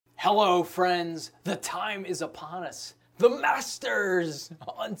Hello, friends. The time is upon us. The Masters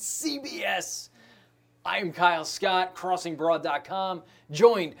on CBS. I am Kyle Scott, crossingbroad.com,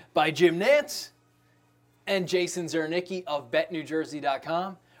 joined by Jim Nantz and Jason Zernicki of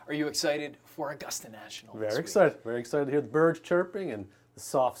betnewjersey.com. Are you excited for Augusta National? Very excited. Very excited to hear the birds chirping and the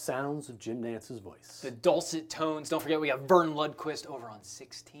soft sounds of Jim Nantz's voice. The dulcet tones. Don't forget, we have Vern Lundquist over on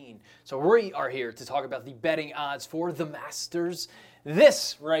 16. So we are here to talk about the betting odds for the Masters.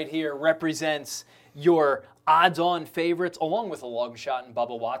 This right here represents your odds-on favorites, along with a long shot in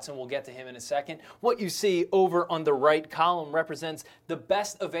Bubba Watson. We'll get to him in a second. What you see over on the right column represents the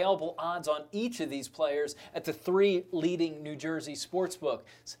best available odds on each of these players at the three leading New Jersey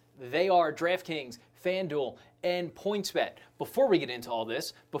sportsbooks. They are DraftKings, FanDuel, and PointsBet. Before we get into all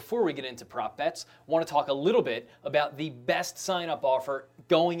this, before we get into prop bets, I want to talk a little bit about the best sign-up offer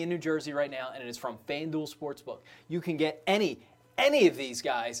going in New Jersey right now, and it is from FanDuel Sportsbook. You can get any of these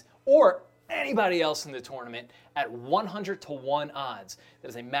guys or anybody else in the tournament at 100 to 1 odds. That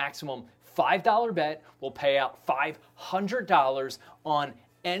is a maximum $5 bet. Will pay out $500 on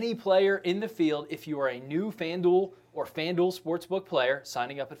any player in the field if you are a new FanDuel or FanDuel Sportsbook player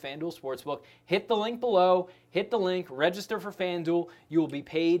signing up at FanDuel Sportsbook. Hit the link below, hit the link, register for FanDuel. You will be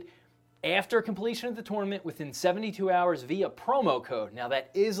paid after completion of the tournament within 72 hours via promo code. Now that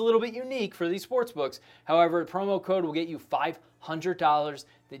is a little bit unique for these sportsbooks. However, the promo code will get you $500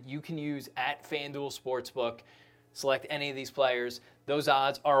 that you can use at FanDuel Sportsbook. Select any of these players. Those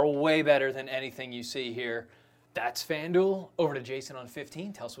odds are way better than anything you see here. That's FanDuel. Over to Jason on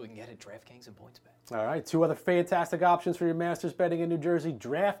 15. Tell us what we can get at DraftKings and PointsBet. All right, two other fantastic options for your Masters betting in New Jersey.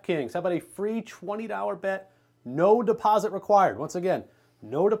 DraftKings. How about a free $20 bet? No deposit required. Once again,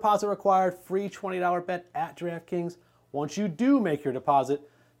 no deposit required, free $20 bet at DraftKings. Once you do make your deposit,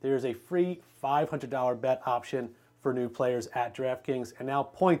 there's a free $500 bet option for new players at DraftKings. And now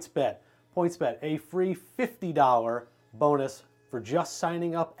PointsBet. PointsBet, a free $50 bonus for just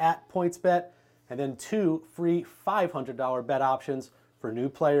signing up at PointsBet. And then two free $500 bet options for new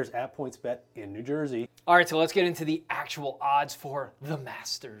players at PointsBet in New Jersey. All right, so let's get into the actual odds for the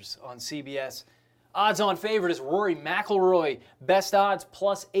Masters on CBS. Odds-on favorite is Rory McIlroy. Best odds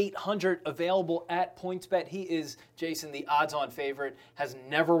plus 800 available at PointsBet. He is, Jason, the odds-on favorite, has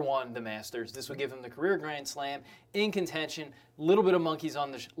never won the Masters. This would give him the career Grand Slam in contention. Little bit of monkey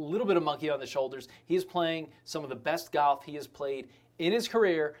on the shoulders. He is playing some of the best golf he has played in his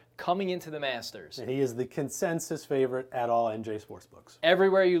career coming into the Masters. And he is the consensus favorite at all NJ Sportsbooks.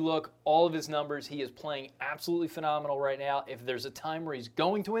 Everywhere you look, all of his numbers, he is playing absolutely phenomenal right now. If there's a time where he's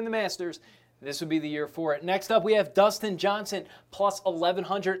going to win the Masters, this would be the year for it. Next up, we have Dustin Johnson, plus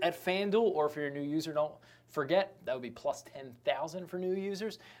 1,100 at FanDuel, or if you're a new user, don't forget, that would be plus 10,000 for new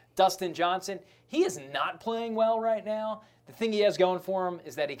users. Dustin Johnson, he is not playing well right now. The thing he has going for him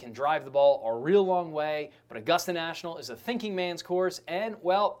is that he can drive the ball a real long way, but Augusta National is a thinking man's course, and,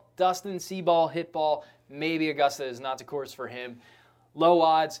 well, Dustin, see ball, hit ball, maybe Augusta is not the course for him. Low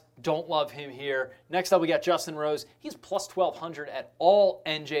odds, don't love him here. Next up, we got Justin Rose. He's plus 1,200 at all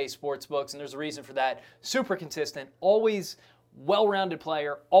NJ Sportsbooks, and there's a reason for that. Super consistent, always well-rounded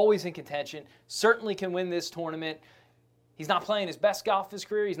player, always in contention, certainly can win this tournament. He's not playing his best golf of his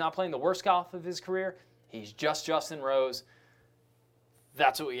career. He's not playing the worst golf of his career. He's just Justin Rose.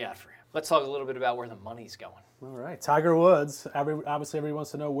 That's what we got for him. Let's talk a little bit about where the money's going. All right, Tiger Woods. Obviously, everyone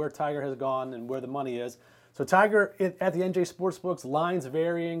wants to know where Tiger has gone and where the money is. So Tiger at the NJ Sportsbooks, lines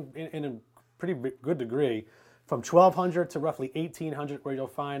varying in a pretty good degree from 1,200 to roughly 1,800 where you'll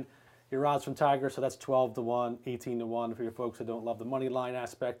find your odds from Tiger. So that's 12 to 1, 18 to 1 for your folks who don't love the money line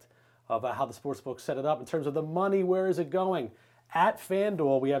aspect of how the sportsbook set it up. In terms of the money, where is it going? At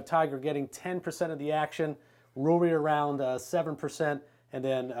FanDuel, we have Tiger getting 10% of the action, Rory around 7%, and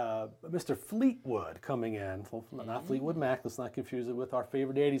then Mr. Fleetwood coming in. Well, not Fleetwood Mac, let's not confuse it with our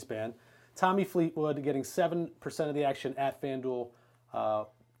favorite 80s band. Tommy Fleetwood getting 7% of the action at FanDuel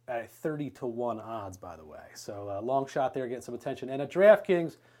at 30 to 1 odds, by the way. So long shot there, getting some attention. And at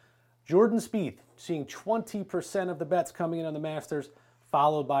DraftKings, Jordan Spieth seeing 20% of the bets coming in on the Masters,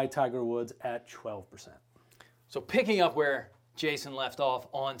 followed by Tiger Woods at 12%. So picking up where Jason left off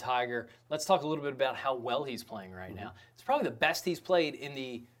on Tiger, let's talk a little bit about how well he's playing right now. It's probably the best he's played in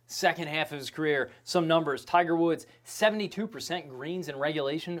the second half of his career. Some numbers: Tiger Woods, 72% greens in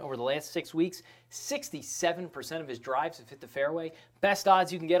regulation over the last 6 weeks. 67% of his drives have hit the fairway. Best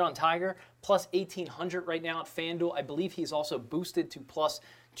odds you can get on Tiger, plus 1,800 right now at FanDuel. I believe he's also boosted to plus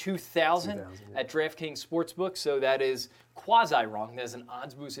 2,000 at DraftKings Sportsbook, so that is quasi-wrong. There's an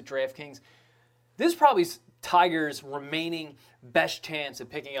odds boost at DraftKings. This is probably Tiger's remaining best chance at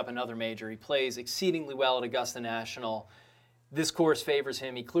picking up another major. He plays exceedingly well at Augusta National. This course favors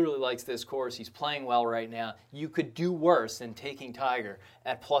him. He clearly likes this course. He's playing well right now. You could do worse than taking Tiger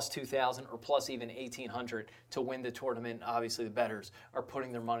at plus 2,000 or plus even 1,800 to win the tournament. Obviously, the bettors are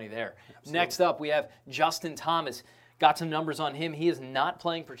putting their money there. Absolutely. Next up, we have Justin Thomas. Got some numbers on him. He is not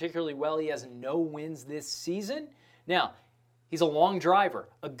playing particularly well. He has no wins this season. Now, he's a long driver.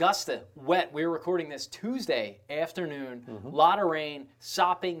 Augusta, wet. We're recording this Tuesday afternoon. Lot of rain,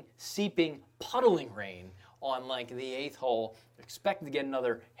 sopping, seeping, puddling rain on like the 8th hole. Expected to get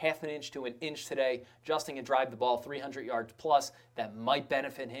another half an inch to an inch today. Justin can drive the ball 300 yards plus. That might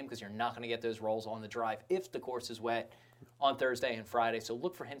benefit him because you're not going to get those rolls on the drive if the course is wet on Thursday and Friday. So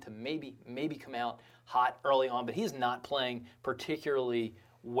look for him to maybe come out hot early on, but he's not playing particularly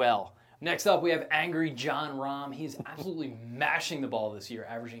well. Next up, we have Angry Jon Rahm. He's absolutely mashing the ball this year,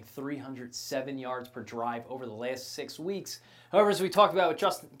 averaging 307 yards per drive over the last 6 weeks. However, as we talked about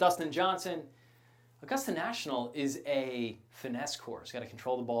with Dustin Johnson, Augusta National is a finesse course. Got to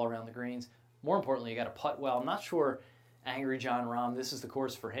control the ball around the greens. More importantly, you got to putt well. I'm not sure Angry Jon Rahm, this is the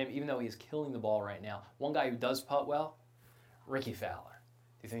course for him, even though he's killing the ball right now. One guy who does putt well, Rickie Fowler.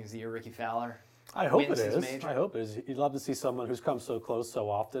 Do you think it's the year Rickie Fowler I hope wins it his is. major? I hope it is. You'd love to see someone who's come so close so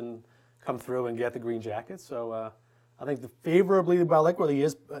often come through and get the green jacket. So I think favorably, I like where he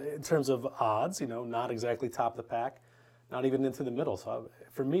is in terms of odds, not exactly top of the pack, not even into the middle. So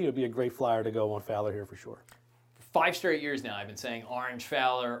for me, it would be a great flyer to go on Fowler here for sure. 5 straight years now, I've been saying Orange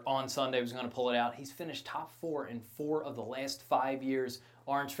Fowler on Sunday was going to pull it out. He's finished top 4 in 4 of the last 5 years.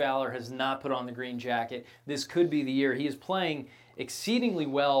 Orange Fowler has not put on the green jacket. This could be the year. He is playing exceedingly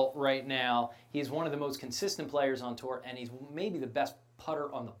well right now. He is one of the most consistent players on tour, and he's maybe the best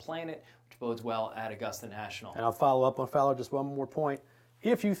putter on the planet, which bodes well at Augusta National. And I'll follow up on Fowler, just one more point.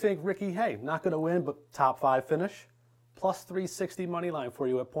 If you think Rickie, hey, not going to win, but top 5 finish, plus 360 money line for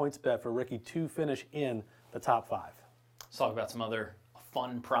you at PointsBet for Rickie to finish in the top 5. Let's talk about some other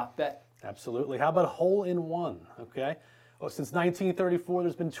fun prop bet. Absolutely. How about hole-in-one, okay? Well, since 1934,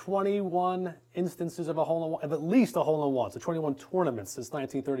 there's been 21 instances of a hole-in-one, of at least a hole-in-one. So 21 tournaments since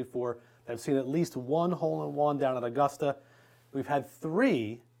 1934 that have seen at least one hole-in-one down at Augusta. We've had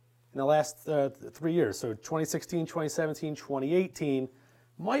 3 in the last 3 years. So 2016, 2017, 2018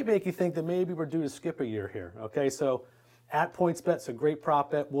 might make you think that maybe we're due to skip a year here, okay? So at PointsBet, it's a great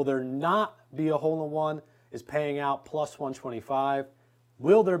prop bet. Will there not be a hole-in-one? Is paying out plus 125.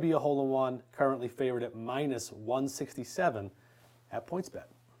 Will there be a hole-in-one? Currently favored at minus 167 at PointsBet.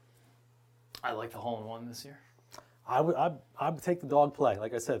 I like the hole-in-one this year. I would take the dog play.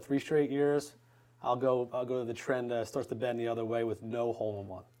 Like I said, 3 straight years. I'll go to the trend starts to bend the other way with no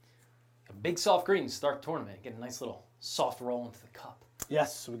hole-in-one. A big soft green to start the tournament. Get a nice little soft roll into the cup.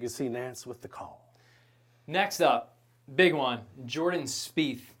 Yes, we can see Nance with the call. Next up, big one, Jordan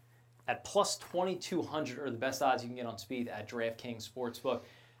Spieth. At plus 2,200 are the best odds you can get on Spieth at DraftKings Sportsbook.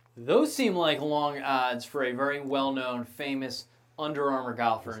 Those seem like long odds for a very well-known, famous Under Armour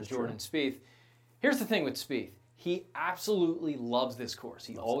golfer in Jordan Spieth. Here's the thing with Spieth. He absolutely loves this course.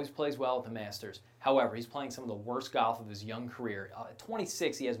 He always plays well at the Masters. However, he's playing some of the worst golf of his young career. At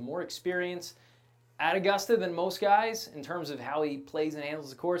 26, he has more experience at Augusta than most guys in terms of how he plays and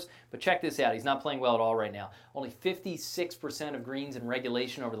handles the course. But check this out. He's not playing well at all right now. Only 56% of greens in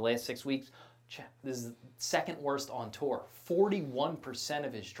regulation over the last 6 weeks. This is second worst on tour. 41%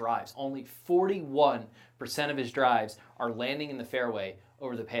 of his drives, only 41% of his drives are landing in the fairway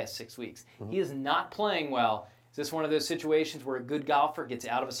over the past 6 weeks. He is not playing well. Is this one of those situations where a good golfer gets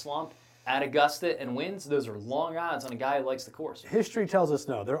out of a slump at Augusta and wins? Those are long odds on a guy who likes the course. History tells us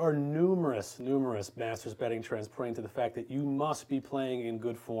no. There are numerous Masters betting trends pointing to the fact that you must be playing in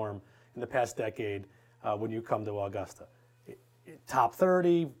good form in the past decade when you come to Augusta. Top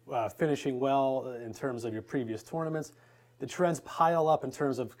 30, finishing well in terms of your previous tournaments. The trends pile up in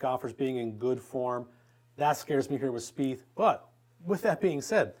terms of golfers being in good form. That scares me here with Spieth. But with that being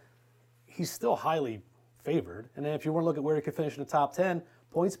said, he's still highly favored. And then if you want to look at where he could finish in the top 10,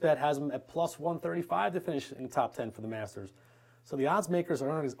 PointsBet has him at plus 135 to finish in the top 10 for the Masters. So the odds makers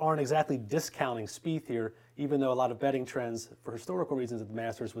aren't exactly discounting Spieth here, even though a lot of betting trends, for historical reasons at the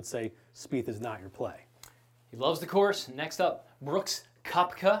Masters, would say Spieth is not your play. He loves the course. Next up, Brooks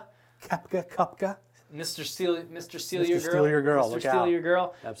Koepka. Koepka. Mr. Steal Your Girl. Steal Your Girl. Mr. Look Steal out. Your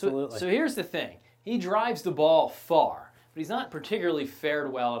Girl. Absolutely. So here's the thing. He drives the ball far, but he's not particularly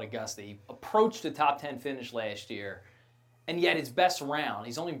fared well at Augusta. He approached a top 10 finish last year, and yet his best round,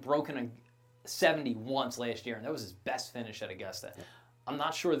 he's only broken a 70 once last year, and that was his best finish at Augusta. I'm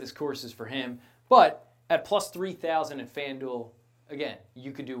not sure this course is for him, but at plus 3,000 at FanDuel, again,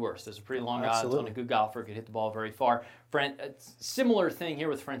 you could do worse. There's a pretty long odds on a good golfer who could hit the ball very far. Similar thing here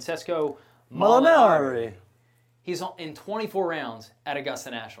with Francesco Molinari. He's in 24 rounds at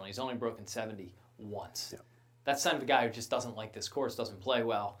Augusta National. He's only broken 70 once. Yeah. That's the sign of a guy who just doesn't like this course, doesn't play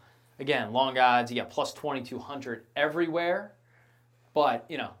well. Again, long odds. You got plus 2,200 everywhere. But,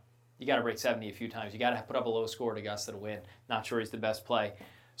 you got to break 70 a few times. You got to put up a low score at Augusta to win. Not sure he's the best play.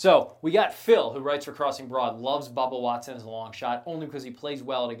 So we got Phil, who writes for Crossing Broad, loves Bubba Watson as a long shot, only because he plays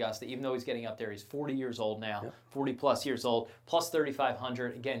well at Augusta, even though he's getting up there. He's 40 years old now, 40-plus years old, plus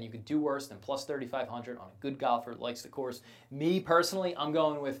 3,500. Again, you could do worse than plus 3,500 on a good golfer that likes the course. Me, personally, I'm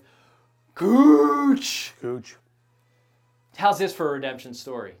going with Gooch. How's this for a redemption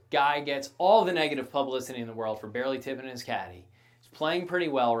story? Guy gets all the negative publicity in the world for barely tipping his caddy. He's playing pretty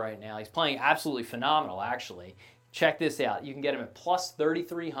well right now. He's playing absolutely phenomenal, actually. Check this out. You can get him at plus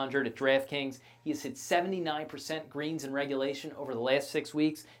 3,300 at DraftKings. He has hit 79% greens in regulation over the last 6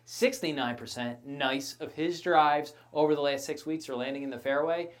 weeks. 69% nice of his drives over the last 6 weeks are landing in the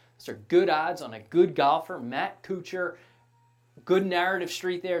fairway. Those are good odds on a good golfer, Matt Kuchar. Good narrative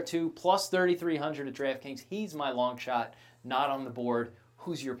street there, too. Plus 3,300 at DraftKings. He's my long shot, not on the board.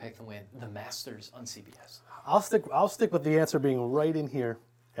 Who's your pick to win? The Masters on CBS. I'll stick with the answer being right in here.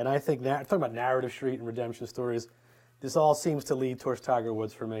 And I think talking about narrative street and redemption stories, this all seems to lead towards Tiger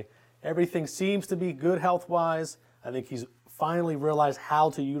Woods for me. Everything seems to be good health-wise. I think he's finally realized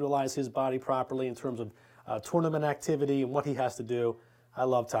how to utilize his body properly in terms of tournament activity and what he has to do. I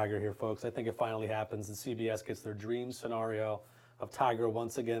love Tiger here, folks. I think it finally happens, and CBS gets their dream scenario of Tiger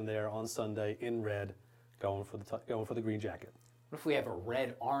once again there on Sunday in red, going for the green jacket. What if we have a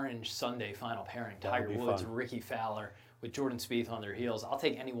red-orange Sunday final pairing? Tiger Woods, Ricky Fowler, with Jordan Spieth on their heels. I'll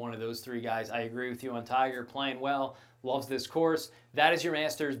take any one of those three guys. I agree with you on Tiger, playing well, loves this course. That is your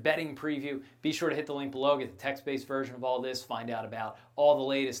Masters betting preview. Be sure to hit the link below, get the text-based version of all this, find out about all the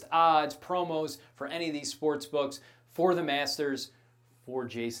latest odds, promos for any of these sports books for the Masters. For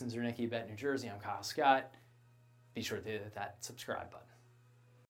Jason Zernicki, Bet New Jersey, I'm Kyle Scott. Be sure to hit that subscribe button.